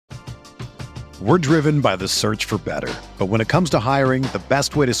We're driven by the search for better. But when it comes to hiring, the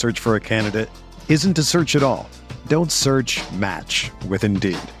best way to search for a candidate isn't to search at all. Don't search, match with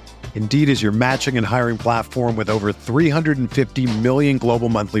Indeed. Indeed is your matching and hiring platform with over 350 million global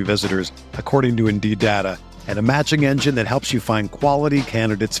monthly visitors, according to Indeed data, and a matching engine that helps you find quality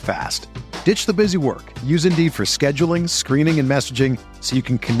candidates fast. Ditch the busy work. Use Indeed for scheduling, screening, and messaging so you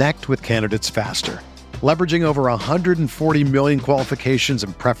can connect with candidates faster. Leveraging over 140 million qualifications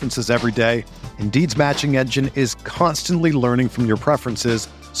and preferences every day, Indeed's matching engine is constantly learning from your preferences,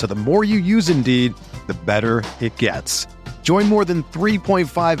 so the more you use Indeed, the better it gets. Join more than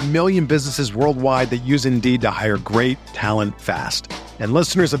 3.5 million businesses worldwide that use Indeed to hire great talent fast. And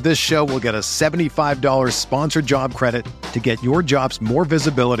listeners of this show will get a $75 sponsored job credit to get your jobs more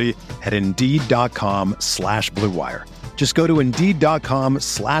visibility at Indeed.com/Blue Wire. Just go to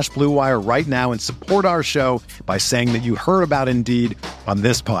Indeed.com/Blue Wire right now and support our show by saying that you heard about Indeed on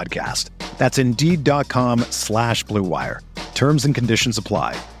this podcast. That's Indeed.com/Blue Wire. Terms and conditions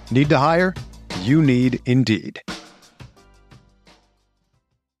apply. Need to hire? You need Indeed.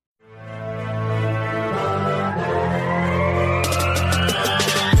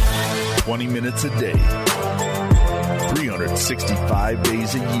 20 minutes a day, 365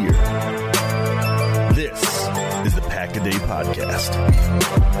 days a year. This is the Pack a Day Podcast.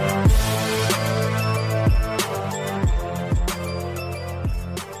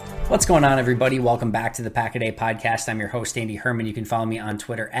 What's going on, everybody? Welcome back to the Pack a Day Podcast. I'm your host, Andy Herman. You can follow me on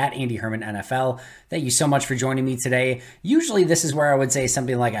Twitter at Andy Herman NFL. Thank you so much for joining me today. Usually this is where I would say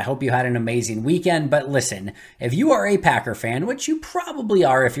something like, I hope you had an amazing weekend. But listen, if you are a Packer fan, which you probably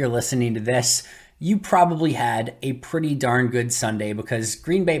are if you're listening to this, you probably had a pretty darn good Sunday, because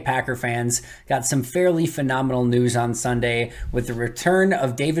Green Bay Packer fans got some fairly phenomenal news on Sunday with the return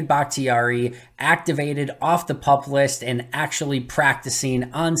of David Bakhtiari, activated off the PUP list and actually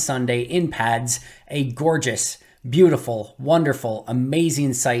practicing on Sunday in pads. A gorgeous, beautiful, wonderful,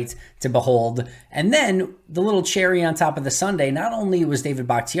 amazing sight to behold. And then the little cherry on top of the Sunday, not only was David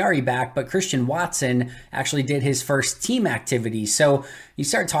Bakhtiari back, but Christian Watson actually did his first team activity. So you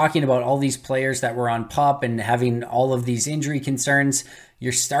start talking about all these players that were on PUP and having all of these injury concerns.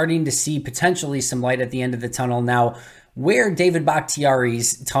 You're starting to see potentially some light at the end of the tunnel. Now, where David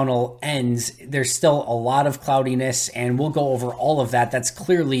Bakhtiari's tunnel ends, there's still a lot of cloudiness, and we'll go over all of that. That's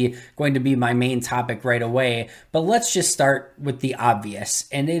clearly going to be my main topic right away. But let's just start with the obvious.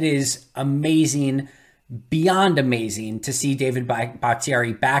 And it is amazing, beyond amazing, to see David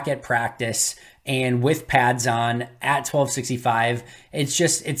Bakhtiari back at practice and with pads on at 1265.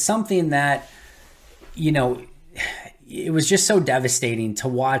 It's something that, you know, it was just so devastating to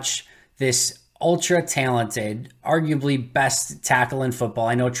watch this ultra talented, arguably best tackle in football.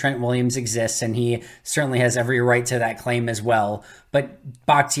 I know Trent Williams exists, and he certainly has every right to that claim as well. But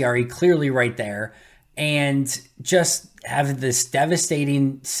Bakhtiari clearly right there, and just have this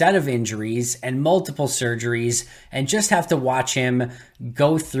devastating set of injuries and multiple surgeries, and just have to watch him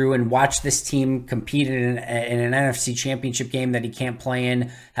go through and watch this team compete in an NFC championship game that he can't play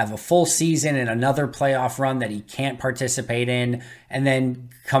in, have a full season and another playoff run that he can't participate in, and then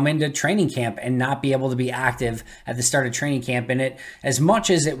come into training camp and not be able to be active at the start of training camp. And it, as much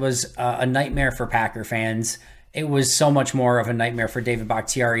as it was a nightmare for Packer fans, it was so much more of a nightmare for David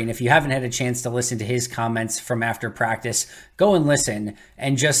Bakhtiari. And if you haven't had a chance to listen to his comments from after practice, go and listen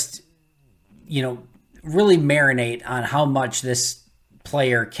and just, you know, really marinate on how much this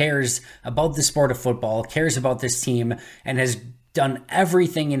player cares about the sport of football, cares about this team, and has done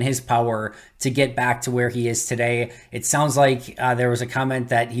everything in his power to get back to where he is today. It sounds like there was a comment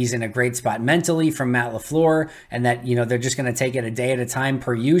that he's in a great spot mentally from Matt LaFleur, and that, you know, they're just going to take it a day at a time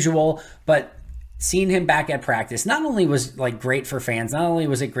per usual. But seeing him back at practice not only was like great for fans, not only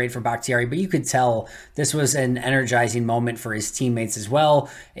was it great for Bakhtiari, but you could tell this was an energizing moment for his teammates as well.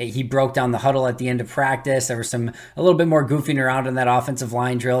 He broke down the huddle at the end of practice. There was a little bit more goofing around in that offensive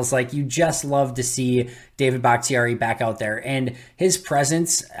line drills. Like, you just love to see David Bakhtiari back out there, and his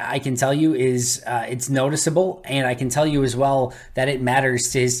presence, I can tell you, is it's noticeable, and I can tell you as well that it matters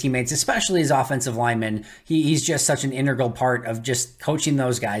to his teammates, especially his offensive linemen. He's just such an integral part of just coaching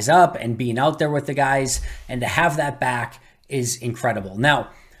those guys up and being out there with the guys, and to have that back is incredible. Now,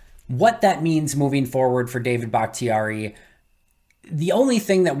 what that means moving forward for David Bakhtiari, the only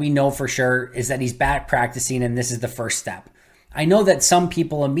thing that we know for sure is that he's back practicing, and this is the first step. I know that some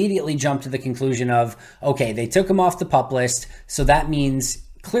people immediately jump to the conclusion of, okay, they took him off the PUP list, so that means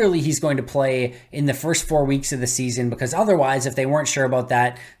clearly he's going to play in the first 4 weeks of the season, because otherwise, if they weren't sure about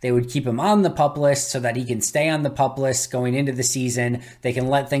that, they would keep him on the PUP list so that he can stay on the PUP list going into the season. They can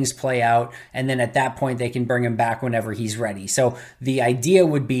let things play out, and then at that point, they can bring him back whenever he's ready. So the idea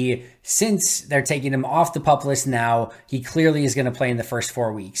would be, since they're taking him off the PUP list now, he clearly is going to play in the first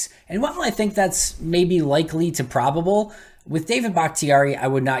 4 weeks. And while I think that's maybe likely to probable, with David Bakhtiari, I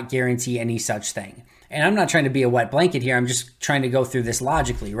would not guarantee any such thing. And I'm not trying to be a wet blanket here. I'm just trying to go through this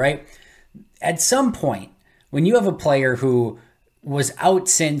logically, right? At some point, when you have a player who was out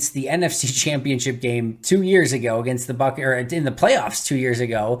since the NFC Championship game 2 years ago against the Buck, or in the playoffs 2 years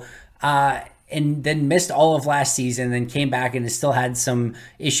ago, and then missed all of last season, then came back and has still had some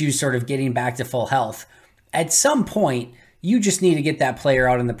issues sort of getting back to full health. At some point, you just need to get that player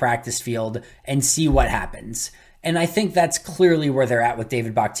out in the practice field and see what happens. And I think that's clearly where they're at with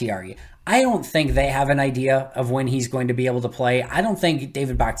David Bakhtiari. I don't think they have an idea of when he's going to be able to play. I don't think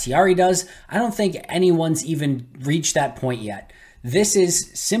David Bakhtiari does. I don't think anyone's even reached that point yet. This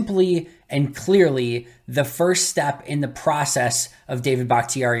is simply and clearly the first step in the process of David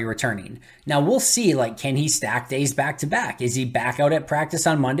Bakhtiari returning. Now we'll see, can he stack days back to back? Is he back out at practice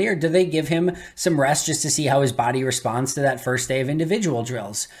on Monday, or do they give him some rest just to see how his body responds to that first day of individual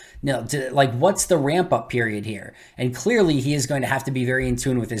drills? Now, what's the ramp up period here? And clearly he is going to have to be very in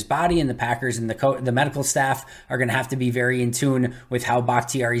tune with his body, and the Packers and the medical staff are going to have to be very in tune with how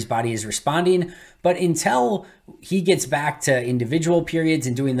Bakhtiari's body is responding. But until he gets back to individual periods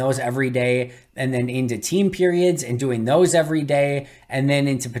and doing those every day, and then into team periods and doing those every day, and then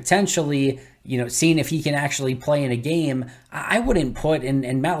into potentially, seeing if he can actually play in a game, I wouldn't put,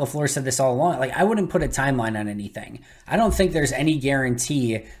 and Matt LaFleur said this all along, I wouldn't put a timeline on anything. I don't think there's any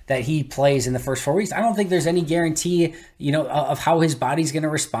guarantee that he plays in the first 4 weeks. I don't think there's any guarantee, of how his body's going to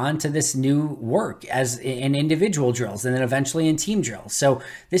respond to this new work as in individual drills and then eventually in team drills. So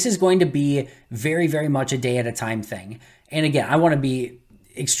this is going to be very, very much a day at a time thing. And again, I want to be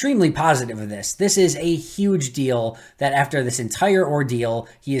extremely positive of this. This is a huge deal that after this entire ordeal,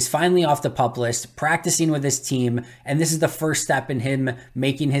 he is finally off the PUP list, practicing with his team, and this is the first step in him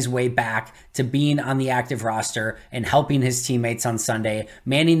making his way back to being on the active roster and helping his teammates on Sunday,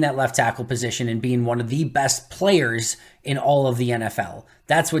 manning that left tackle position and being one of the best players in all of the NFL.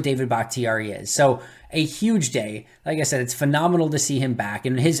 That's what David Bakhtiari is. So a huge day. Like I said, it's phenomenal to see him back,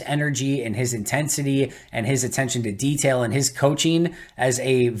 and his energy and his intensity and his attention to detail and his coaching as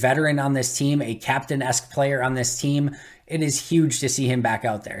a veteran on this team, a captain-esque player on this team. It is huge to see him back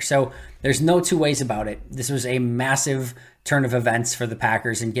out there. So there's no two ways about it. This was a massive turn of events for the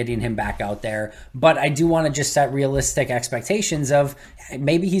Packers and getting him back out there. But I do want to just set realistic expectations of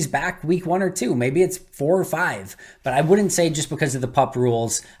maybe he's back week 1 or 2. Maybe it's 4 or 5. But I wouldn't say just because of the PUP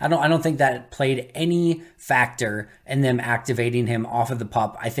rules. I don't think that played any factor in them activating him off of the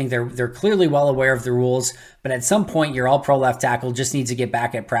PUP. I think they're clearly well aware of the rules. But at some point, your all-pro left tackle just needs to get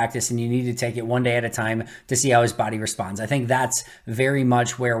back at practice, and you need to take it one day at a time to see how his body responds. I think that's very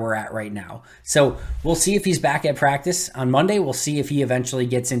much where we're at right now. So we'll see if he's back at practice on Monday. We'll see if he eventually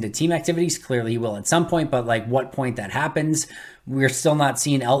gets into team activities. Clearly he will at some point, but what point that happens. We're still not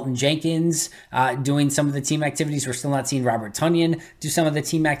seeing Elton Jenkins doing some of the team activities. We're still not seeing Robert Tonyan do some of the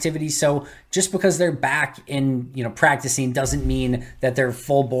team activities. So just because they're back in practicing doesn't mean that they're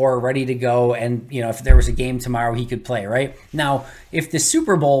full bore, ready to go. And if there was a game tomorrow, he could play, right? Now, if the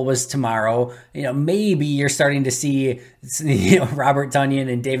Super Bowl was tomorrow, maybe you're starting to see Robert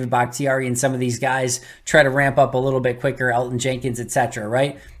Tonyan and David Bakhtiari and some of these guys try to ramp up a little bit quicker, Elton Jenkins, etc.,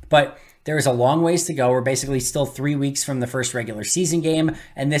 right? But there's a long ways to go. We're basically still 3 weeks from the first regular season game,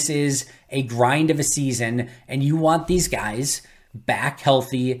 and this is a grind of a season, and you want these guys back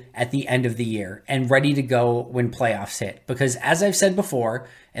healthy at the end of the year and ready to go when playoffs hit. Because as I've said before,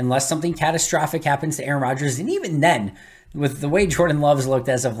 unless something catastrophic happens to Aaron Rodgers, and even then, with the way Jordan Love's looked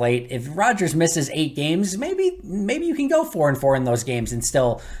as of late, if Rodgers misses 8 games, maybe you can go 4-4 in those games and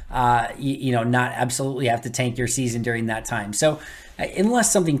still, not absolutely have to tank your season during that time. So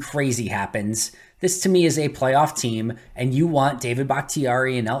unless something crazy happens, this to me is a playoff team, and you want David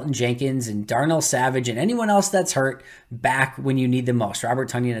Bakhtiari and Elton Jenkins and Darnell Savage and anyone else that's hurt back when you need them most, Robert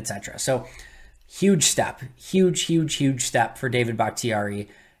Tonyan, etc. So huge step, huge step for David Bakhtiari.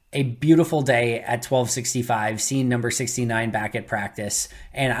 A beautiful day at 12:65, seeing number 69 back at practice.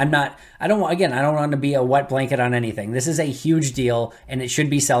 And I don't want to be a wet blanket on anything. This is a huge deal, and it should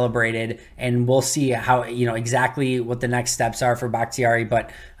be celebrated. And we'll see how, exactly what the next steps are for Bakhtiari, but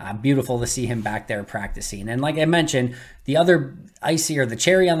beautiful to see him back there practicing. And like I mentioned, the other icy or the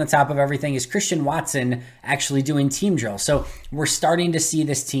cherry on the top of everything is Christian Watson actually doing team drills. So we're starting to see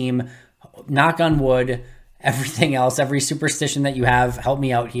this team, knock on wood, everything else, every superstition that you have, help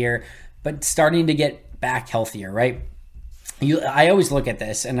me out here, but starting to get back healthier, right? I always look at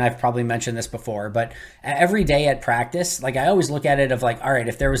this, and I've probably mentioned this before, but every day at practice, like I always look at it of like, all right,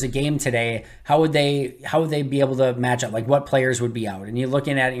 if there was a game today, how would they be able to match up? Like what players would be out? And you're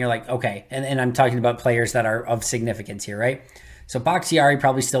looking at it and you're like, okay, and I'm talking about players that are of significance here, right? So Bakh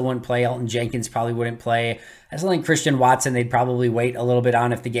probably still wouldn't play. Elton Jenkins probably wouldn't play. I still think Christian Watson, they'd probably wait a little bit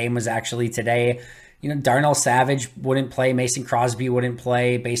on if the game was actually today. Darnell Savage wouldn't play. Mason Crosby wouldn't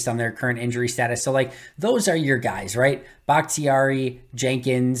play based on their current injury status. So, like, those are your guys, right? Bakhtiari,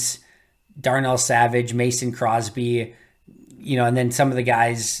 Jenkins, Darnell Savage, Mason Crosby, and then some of the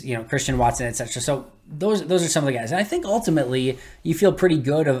guys, Christian Watson, etc. So those are some of the guys. And I think ultimately you feel pretty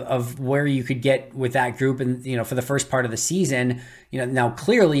good of where you could get with that group and, for the first part of the season. Now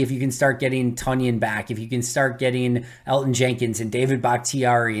clearly if you can start getting Tunyon back, if you can start getting Elton Jenkins and David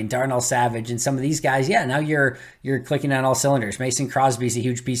Bakhtiari and Darnell Savage and some of these guys, now you're clicking on all cylinders. Mason Crosby is a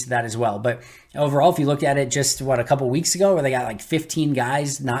huge piece of that as well. But overall, if you look at it just a couple weeks ago where they got like 15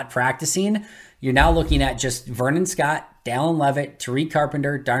 guys not practicing, you're now looking at just Vernon Scott, Dallin Levitt, Tariq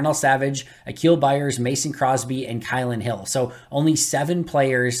Carpenter, Darnell Savage, Akil Byers, Mason Crosby, and Kylan Hill. So only 7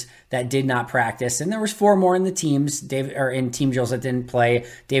 players that did not practice. And there was 4 more in the teams, in team drills that didn't play.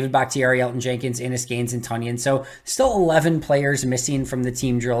 David Bakhtiari, Elton Jenkins, Ennis Gaines, and Tunyon. So still 11 players missing from the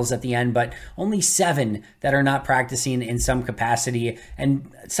team drills at the end, but only 7 that are not practicing in some capacity.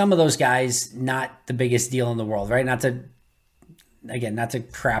 And some of those guys, not the biggest deal in the world, right? Not to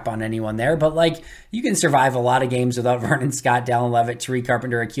crap on anyone there, but like you can survive a lot of games without Vernon Scott, Dallin Levitt, Tariq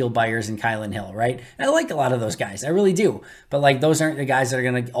Carpenter, Akil Byers, and Kylan Hill, right? And I like a lot of those guys. I really do. But like those aren't the guys that are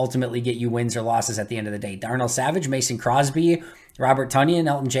going to ultimately get you wins or losses at the end of the day. Darnell Savage, Mason Crosby, Robert Tunyon,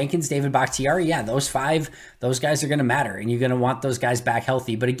 Elton Jenkins, David Bakhtiari, those 5, those guys are going to matter, and you're going to want those guys back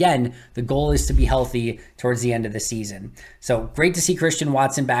healthy. But again, the goal is to be healthy towards the end of the season. So great to see Christian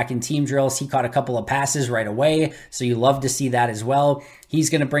Watson back in team drills. He caught a couple of passes right away, so you love to see that as well. He's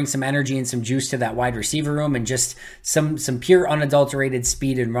going to bring some energy and some juice to that wide receiver room and just some pure unadulterated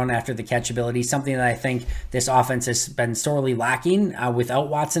speed and run after the catch ability, something that I think this offense has been sorely lacking without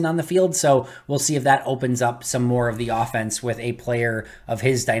Watson on the field. So we'll see if that opens up some more of the offense with a player of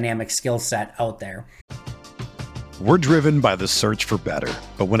his dynamic skill set out there. We're driven by the search for better.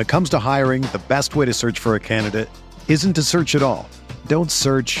 But when it comes to hiring, the best way to search for a candidate isn't to search at all. Don't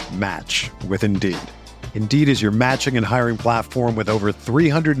search, match with Indeed. Indeed is your matching and hiring platform with over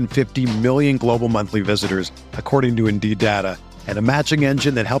 350 million global monthly visitors, according to Indeed data, and a matching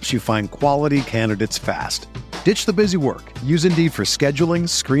engine that helps you find quality candidates fast. Ditch the busy work. Use Indeed for scheduling,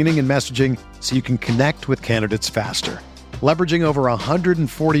 screening, and messaging so you can connect with candidates faster. Leveraging over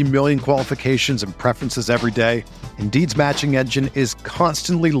 140 million qualifications and preferences every day, Indeed's matching engine is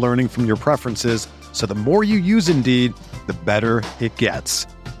constantly learning from your preferences, so the more you use Indeed, the better it gets.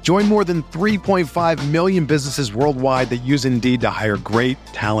 Join more than 3.5 million businesses worldwide that use Indeed to hire great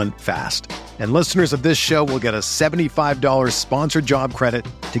talent fast. And listeners of this show will get a $75 sponsored job credit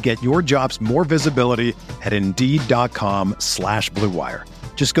to get your jobs more visibility at Indeed.com/Blue Wire.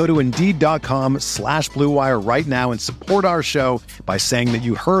 Just go to Indeed.com/Blue Wire right now and support our show by saying that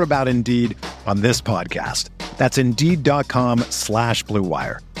you heard about Indeed on this podcast. That's Indeed.com/Blue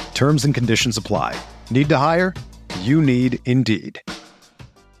Wire. Terms and conditions apply. Need to hire? You need Indeed.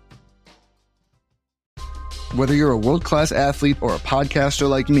 Whether you're a world-class athlete or a podcaster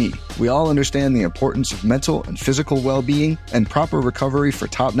like me, we all understand the importance of mental and physical well-being and proper recovery for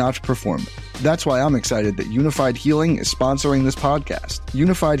top-notch performance. That's why I'm excited that Unified Healing is sponsoring this podcast.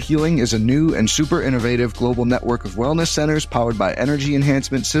 Unified Healing is a new and super innovative global network of wellness centers powered by Energy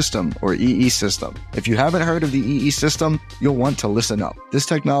Enhancement System, or EE System. If you haven't heard of the EE System, you'll want to listen up. This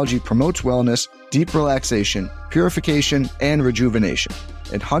technology promotes wellness, deep relaxation, purification, and rejuvenation.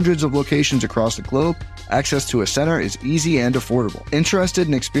 In hundreds of locations across the globe, access to a center is easy and affordable. Interested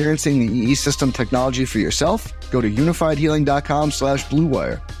in experiencing the EE System technology for yourself? Go to unifiedhealing.com/Blue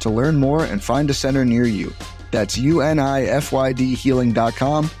Wire to learn more and find a center near you. That's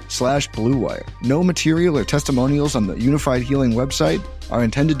UNIFYDhealing.com/Blue Wire. No material or testimonials on the Unified Healing website are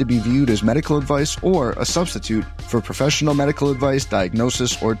intended to be viewed as medical advice or a substitute for professional medical advice,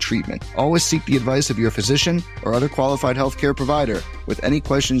 diagnosis, or treatment. Always seek the advice of your physician or other qualified healthcare provider with any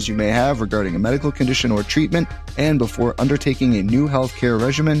questions you may have regarding a medical condition or treatment and before undertaking a new healthcare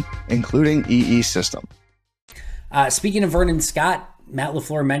regimen, including EE System. Speaking of Vernon Scott, Matt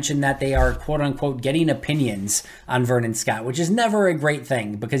LaFleur mentioned that they are, quote unquote, getting opinions on Vernon Scott, which is never a great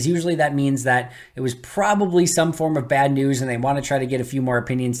thing because usually that means that it was probably some form of bad news and they want to try to get a few more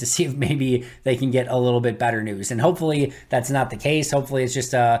opinions to see if maybe they can get a little bit better news. And hopefully that's not the case. Hopefully it's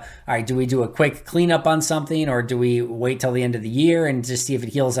just, all right, do we do a quick cleanup on something or do we wait till the end of the year and just see if it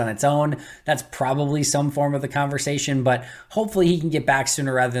heals on its own? That's probably some form of the conversation, but hopefully he can get back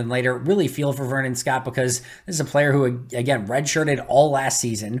sooner rather than later. Really feel for Vernon Scott because this is a player who, again, redshirted all last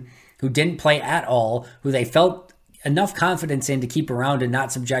season, who didn't play at all, who they felt enough confidence in to keep around and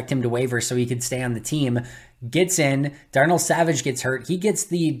not subject him to waivers so he could stay on the team. Gets in, Darnell Savage gets hurt. He gets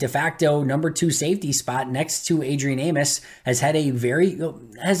the de facto number 2 safety spot next to Adrian Amos. Has had a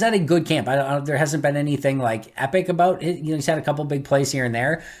good camp. There hasn't been anything like epic about it. He's had a couple big plays here and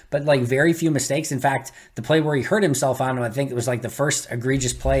there, but like very few mistakes. In fact, the play where he hurt himself on, I think it was like the first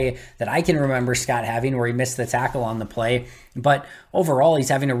egregious play that I can remember Scott having where he missed the tackle on the play. But overall, he's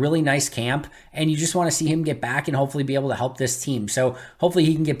having a really nice camp, and you just want to see him get back and hopefully be able to help this team. So hopefully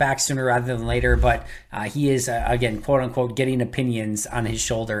he can get back sooner rather than later, but he is, again, quote unquote, getting opinions on his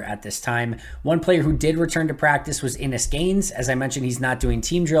shoulder at this time. One player who did return to practice was Innis Gaines. As I mentioned, he's not doing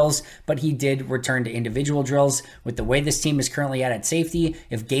team drills, but he did return to individual drills. With the way this team is currently at safety,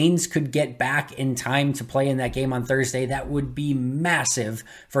 if Gaines could get back in time to play in that game on Thursday, that would be massive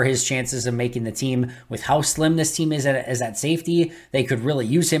for his chances of making the team. With how slim this team is at safety, they could really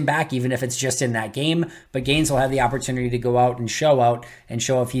use him back, even if it's just in that game. But Gaines will have the opportunity to go out and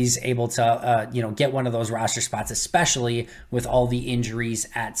show if he's able to, get one of those roster spots, especially with all the injuries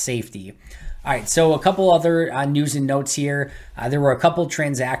at safety. All right, so a couple other news and notes here. There were a couple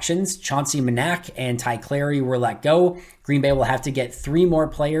transactions. Chauncey Manac and Ty Clary were let go. Green Bay will have to get 3 more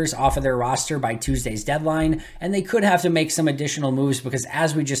players off of their roster by Tuesday's deadline, and they could have to make some additional moves because,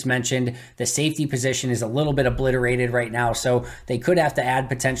 as we just mentioned, the safety position is a little bit obliterated right now, so they could have to add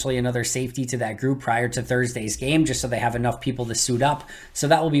potentially another safety to that group prior to Thursday's game just so they have enough people to suit up. So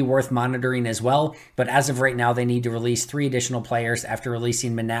that will be worth monitoring as well, but as of right now, they need to release 3 additional players after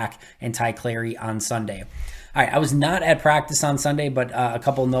releasing Manac and Ty Clary on Sunday. All right, I was not at practice on Sunday, but a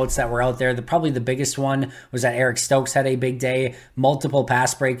couple notes that were out there. Probably the biggest one was that Eric Stokes had a big day, multiple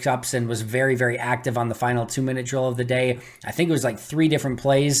pass breakups, and was very, very active on the final 2-minute drill of the day. I think it was like 3 different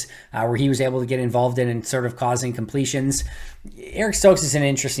plays where he was able to get involved in and sort of causing completions. Eric Stokes is an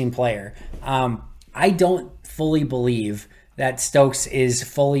interesting player. I don't fully believe that Stokes is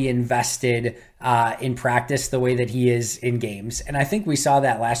fully invested in practice the way that he is in games. And I think we saw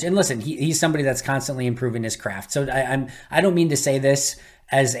that last year. And listen, he's somebody that's constantly improving his craft. So I don't mean to say this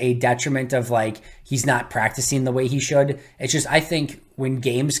as a detriment of like he's not practicing the way he should. It's just I think when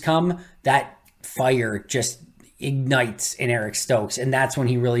games come, that fire just ignites in Eric Stokes. And that's when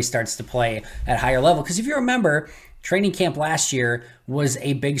he really starts to play at higher level. Because if you remember, training camp last year was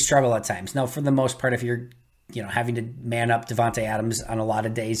a big struggle at times. Now, for the most part, if you're having to man up Devontae Adams on a lot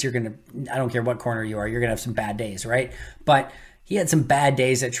of days, I don't care what corner you are, you're going to have some bad days, right? But he had some bad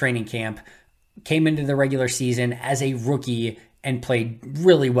days at training camp, came into the regular season as a rookie and played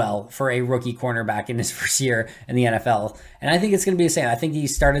really well for a rookie cornerback in his first year in the NFL. And I think it's going to be the same. I think he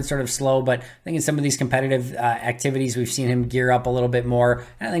started sort of slow, but I think in some of these competitive activities, we've seen him gear up a little bit more.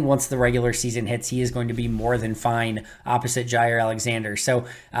 And I think once the regular season hits, he is going to be more than fine opposite Jair Alexander. So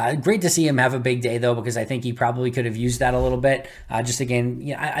great to see him have a big day, though, because I think he probably could have used that a little bit. Just again,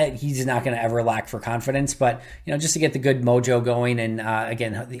 he's not going to ever lack for confidence, but just to get the good mojo going and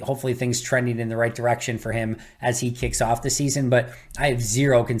again, hopefully things trending in the right direction for him as he kicks off the season. But I have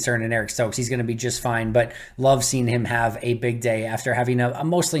zero concern in Eric Stokes. He's going to be just fine, but love seeing him have a big day after having a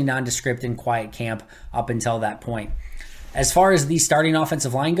mostly nondescript and quiet camp up until that point. As far as the starting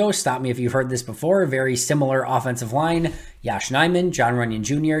offensive line goes, stop me if you've heard this before, very similar offensive line. Yosh Nijman, John Runyon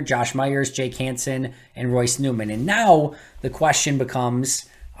Jr., Josh Myers, Jake Hansen, and Royce Newman. And now the question becomes,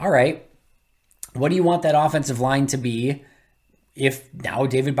 all right, what do you want that offensive line to be if now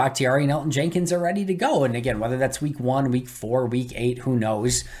David Bakhtiari and Elton Jenkins are ready to go? And again, whether that's week 1, week 4, week 8, who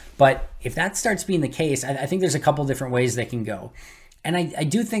knows? But if that starts being the case, I think there's a couple different ways they can go. And I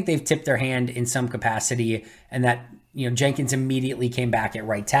do think they've tipped their hand in some capacity, and that Jenkins immediately came back at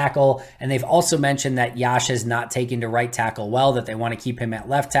right tackle. And they've also mentioned that Yosh has not taken to right tackle well, that they want to keep him at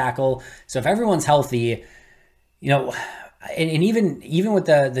left tackle. So if everyone's healthy, And even with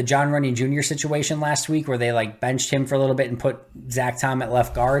the John Runyon Jr. situation last week, where they like benched him for a little bit and put Zach Tom at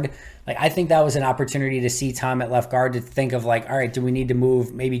left guard, like I think that was an opportunity to see Tom at left guard, to think of like, all right, do we need to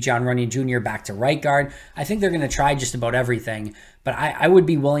move maybe John Runyon Jr. back to right guard? I think they're going to try just about everything, but I would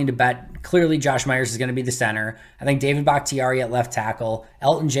be willing to bet clearly Josh Myers is going to be the center. I think David Bakhtiari at left tackle,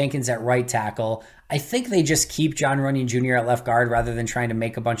 Elton Jenkins at right tackle. I think they just keep John Runyon Jr. at left guard rather than trying to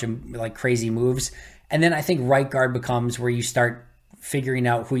make a bunch of like crazy moves. And then I think right guard becomes where you start figuring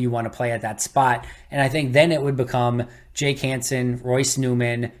out who you want to play at that spot. And I think then it would become Jake Hansen, Royce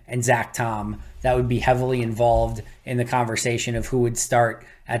Newman, and Zach Tom that would be heavily involved in the conversation of who would start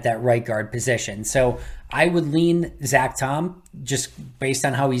at that right guard position. So I would lean Zach Tom just based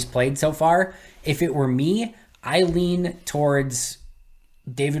on how he's played so far. If it were me, I lean towards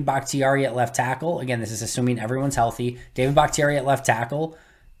David Bakhtiari at left tackle. Again, this is assuming everyone's healthy. David Bakhtiari at left tackle,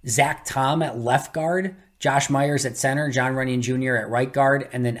 Zach Tom at left guard, Josh Myers at center, John Runyon Jr. at right guard,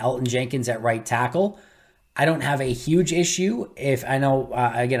 and then Elton Jenkins at right tackle. I don't have a huge issue if I know,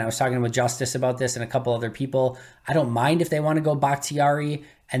 again, I was talking with Justice about this and a couple other people. I don't mind if they want to go Bakhtiari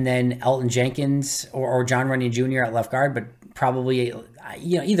and then Elton Jenkins or John Runyon Jr. at left guard, but probably,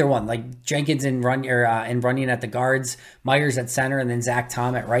 either one, like Jenkins and Runyon at the guards, Myers at center, and then Zach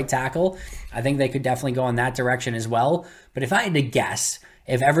Tom at right tackle. I think they could definitely go in that direction as well. But if I had to guess,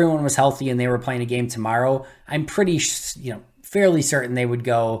 if everyone was healthy and they were playing a game tomorrow, I'm pretty, fairly certain they would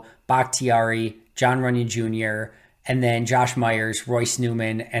go Bakhtiari, John Runyon Jr., and then Josh Myers, Royce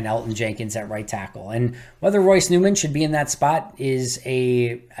Newman, and Elton Jenkins at right tackle. And whether Royce Newman should be in that spot is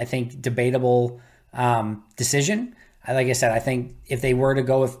I think, debatable decision. Like I said, I think if they were to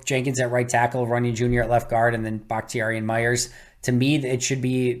go with Jenkins at right tackle, Runyon Jr. at left guard, and then Bakhtiari and Myers, to me, it should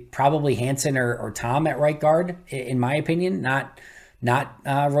be probably Hansen or Tom at right guard, in my opinion, not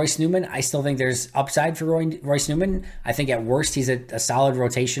Royce Newman. I still think there's upside for Royce Newman. I think at worst, he's a solid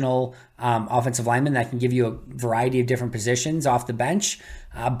rotational offensive lineman that can give you a variety of different positions off the bench.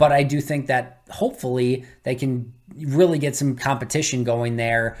 But I do think that hopefully they can really get some competition going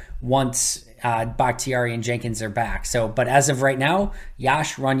there once Bakhtiari and Jenkins are back. But as of right now,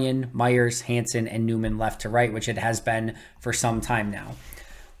 Yash, Runyon, Myers, Hansen, and Newman left to right, which it has been for some time now.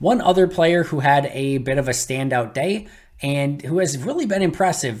 One other player who had a bit of a standout day and who has really been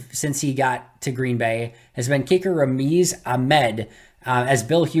impressive since he got to Green Bay has been kicker Ramiz Ahmed. As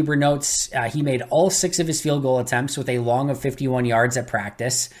Bill Huber notes, he made all 6 of his field goal attempts with a long of 51 yards at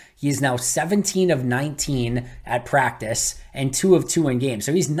practice. He is now 17 of 19 at practice and 2 of 2 in games.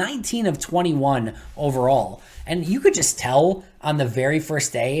 So he's 19 of 21 overall. And you could just tell on the very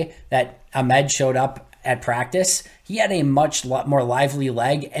first day that Ahmed showed up at practice, he had a much more lively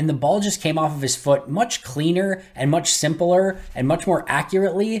leg, and the ball just came off of his foot much cleaner and much simpler and much more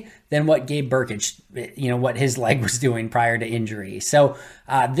accurately than what Gabe Burkich, what his leg was doing prior to injury. So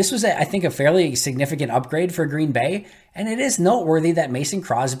this was, I think, a fairly significant upgrade for Green Bay, and it is noteworthy that Mason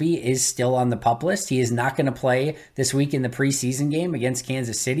Crosby is still on the PUP list. He is not going to play this week in the preseason game against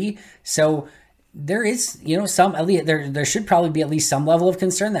Kansas City. So there is, there should probably be at least some level of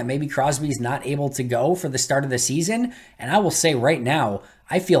concern that maybe Crosby's not able to go for the start of the season. And I will say right now,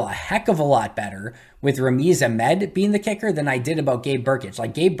 I feel a heck of a lot better with Ramiz Ahmed being the kicker than I did about Gabe Burkich.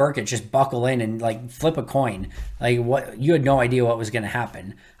 Like Gabe Burkich just buckle in and like flip a coin. Like what, you had no idea what was going to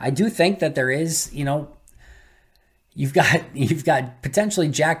happen. I do think that there is, you've got potentially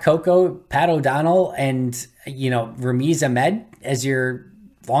Jack Coco, Pat O'Donnell, and Ramiz Ahmed as your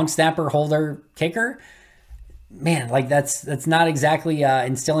long snapper, holder, kicker. Man, like that's not exactly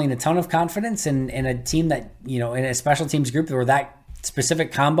instilling a ton of confidence in a team that, in a special teams group where that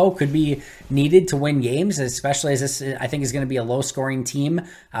specific combo could be needed to win games, especially as this, I think, is going to be a low scoring team,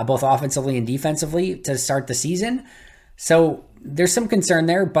 both offensively and defensively to start the season. So there's some concern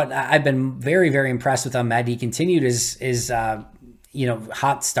there, but I've been very, very impressed with Ahmed. He continued his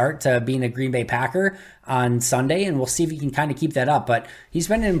hot start to being a Green Bay Packer on Sunday, and we'll see if he can kind of keep that up. But he's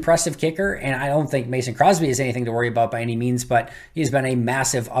been an impressive kicker, and I don't think Mason Crosby has anything to worry about by any means, but he's been a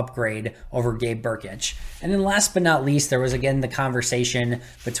massive upgrade over Gabe Burkich. And then last but not least, there was again the conversation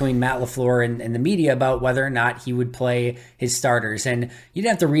between Matt LaFleur and the media about whether or not he would play his starters. And you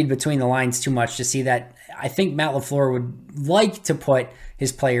didn't have to read between the lines too much to see that I think Matt LaFleur would like to put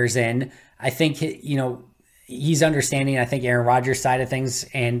his players in. I think, he's understanding, I think, Aaron Rodgers' side of things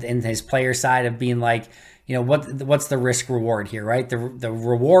and his player side of being like, what's the risk reward here, right? The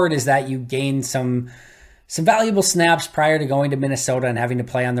reward is that you gain some valuable snaps prior to going to Minnesota and having to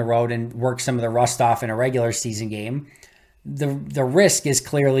play on the road and work some of the rust off in a regular season game. the risk is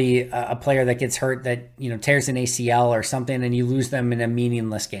clearly a player that gets hurt, that, tears an ACL or something, and you lose them in a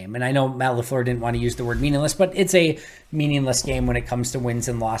meaningless game. And I know Matt LaFleur didn't want to use the word meaningless, but it's a meaningless game when it comes to wins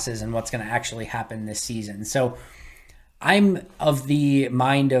and losses and what's going to actually happen this season. So I'm of the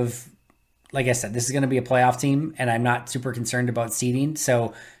mind of, like I said, this is going to be a playoff team, and I'm not super concerned about seeding.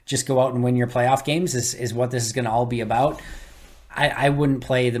 So just go out and win your playoff games is what this is going to all be about. I wouldn't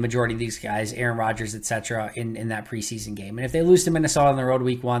play the majority of these guys, Aaron Rodgers, etc., in that preseason game. And if they lose to Minnesota on the road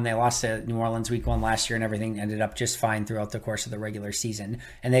week 1, they lost to New Orleans week 1 last year, and everything ended up just fine throughout the course of the regular season.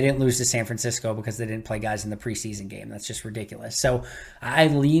 And they didn't lose to San Francisco because they didn't play guys in the preseason game. That's just ridiculous. So I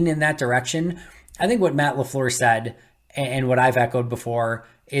lean in that direction. I think what Matt LaFleur said, and what I've echoed before,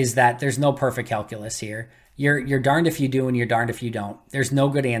 is that there's no perfect calculus here. You're darned if you do and you're darned if you don't. There's no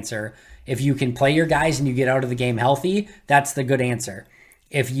good answer. If you can play your guys and you get out of the game healthy, that's the good answer.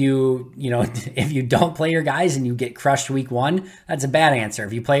 If you don't play your guys and you get crushed week 1, that's a bad answer.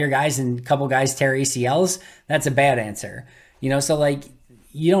 If you play your guys and a couple guys tear ACLs, that's a bad answer. So like,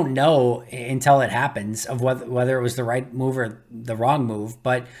 you don't know until it happens of whether it was the right move or the wrong move.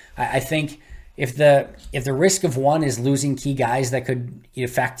 But I think if the risk of one is losing key guys that could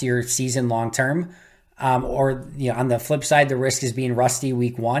affect your season long term, or on the flip side, the risk is being rusty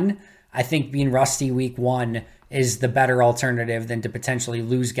week 1. I think being rusty week 1 is the better alternative than to potentially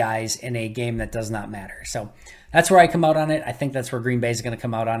lose guys in a game that does not matter. So that's where I come out on it. I think that's where Green Bay is going to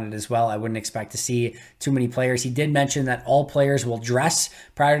come out on it as well. I wouldn't expect to see too many players. He did mention that all players will dress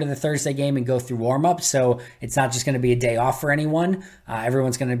prior to the Thursday game and go through warm-up, so it's not just going to be a day off for anyone.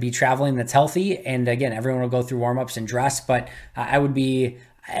 Everyone's going to be traveling that's healthy, and again, everyone will go through warm-ups and dress, but I would be,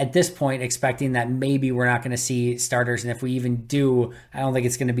 at this point, expecting that maybe we're not going to see starters. And if we even do, I don't think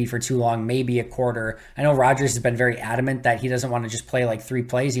it's going to be for too long, maybe a quarter. I know Rodgers has been very adamant that he doesn't want to just play like 3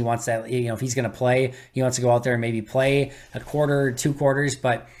 plays. He wants that, if he's going to play, he wants to go out there and maybe play a quarter, 2 quarters.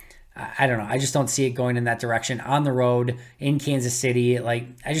 But I don't know. I just don't see it going in that direction on the road in Kansas City. Like,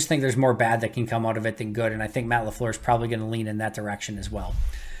 I just think there's more bad that can come out of it than good. And I think Matt LaFleur is probably going to lean in that direction as well.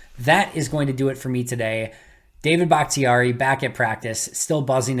 That is going to do it for me today. David Bakhtiari back at practice, still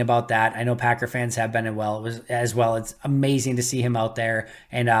buzzing about that. I know Packer fans have been as well. It's amazing to see him out there,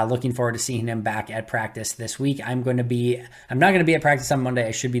 and looking forward to seeing him back at practice this week. I'm not going to be at practice on Monday.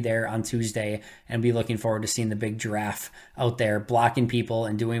 I should be there on Tuesday, and be looking forward to seeing the big giraffe out there blocking people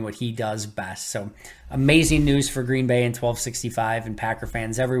and doing what he does best. So amazing news for Green Bay and 1265 and Packer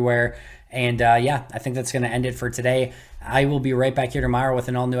fans everywhere. And I think that's going to end it for today. I will be right back here tomorrow with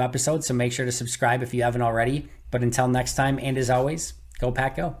an all-new episode, so make sure to subscribe if you haven't already. But until next time, and as always, go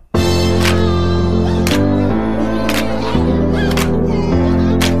Pack Go.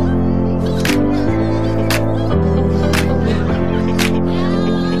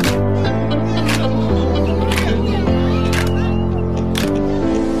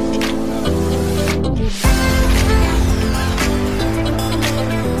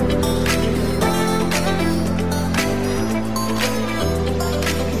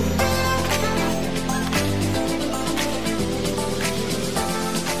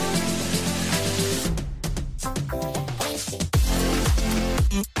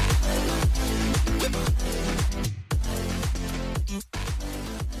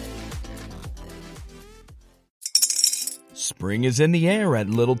 Spring is in the air at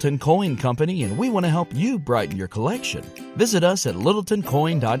Littleton Coin Company, and we want to help you brighten your collection. Visit us at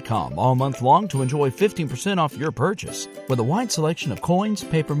littletoncoin.com all month long to enjoy 15% off your purchase. With a wide selection of coins,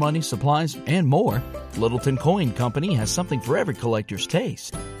 paper money, supplies, and more, Littleton Coin Company has something for every collector's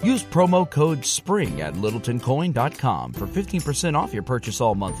taste. Use promo code SPRING at littletoncoin.com for 15% off your purchase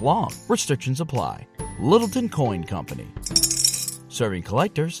all month long. Restrictions apply. Littleton Coin Company. Serving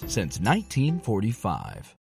collectors since 1945.